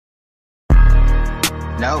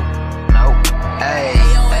Nope, hey,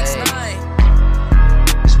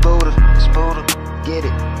 it's Buddah, get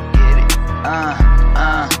it,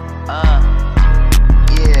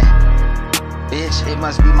 yeah, bitch, it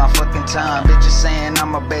must be my fucking time. Bitches saying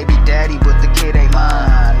I'm a baby daddy, but the kid ain't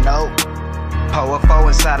mine, nope. Pour a foe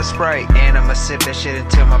inside a Sprite, and I'ma sip that shit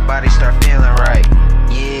until my body start feeling right.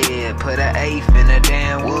 Yeah, put an eighth in the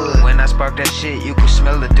damn wood. When I spark that shit, you can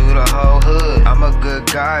smell it through the whole hood. I'm a good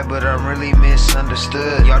guy, but I'm really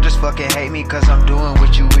misunderstood. Y'all just fucking hate me cause I'm doing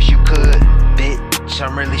what you wish you could. Bitch,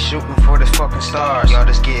 I'm really shooting for the fucking stars. Y'all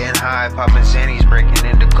just getting high, popping zannies, breaking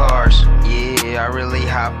into cars. Yeah, I really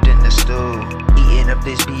hopped in the stew, eating up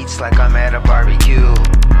these beats like I'm at a barbecue.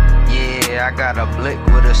 Yeah, I got a blick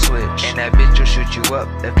with a switch, and that bitch will shoot you up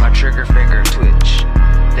if my trigger finger twitch.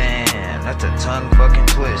 Damn, that's a tongue fucking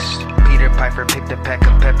twist. Peter Piper picked a pack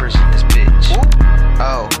of peppers in this bitch.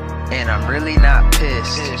 Oh, and I'm really not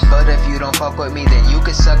pissed. But if you don't fuck with me, then you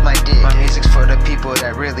can suck my dick. My music's for the people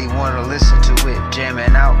that really wanna listen to it,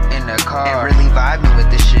 jamming out in the car and really vibing with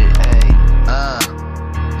this shit. Hey,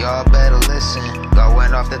 y'all better listen.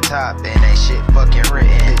 Going off the top and ain't shit fucking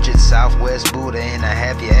written. Pictured Southwest Buddah and I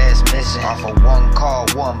have your ass missing. Off of one call,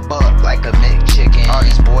 one buck like a McChicken. All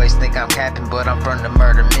these boys think I'm capping, but I'm from the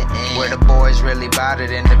murder mitten, where the boys really bout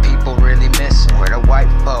it and the people really missing. Where the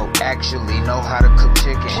white folk actually know how to cook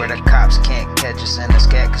chicken. Where the cops can't catch us in the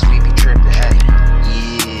scat cause we be tripping. Hey,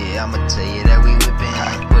 yeah, I'ma tell you that we whipping.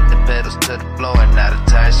 Put the pedals to the floor and now the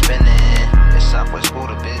tires spinning. It's Southwest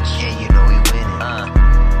Buddah, bitch. Yeah, you know we winning.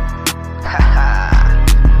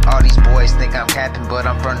 All these boys think I'm capping, but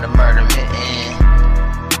I'm from the murder mitten.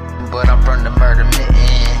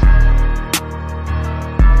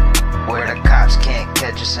 Where the cops can't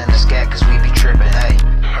catch us in the scat cause we be tripping, hey.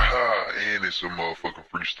 And it's a motherfucking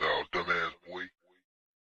freestyle, dumbass boy.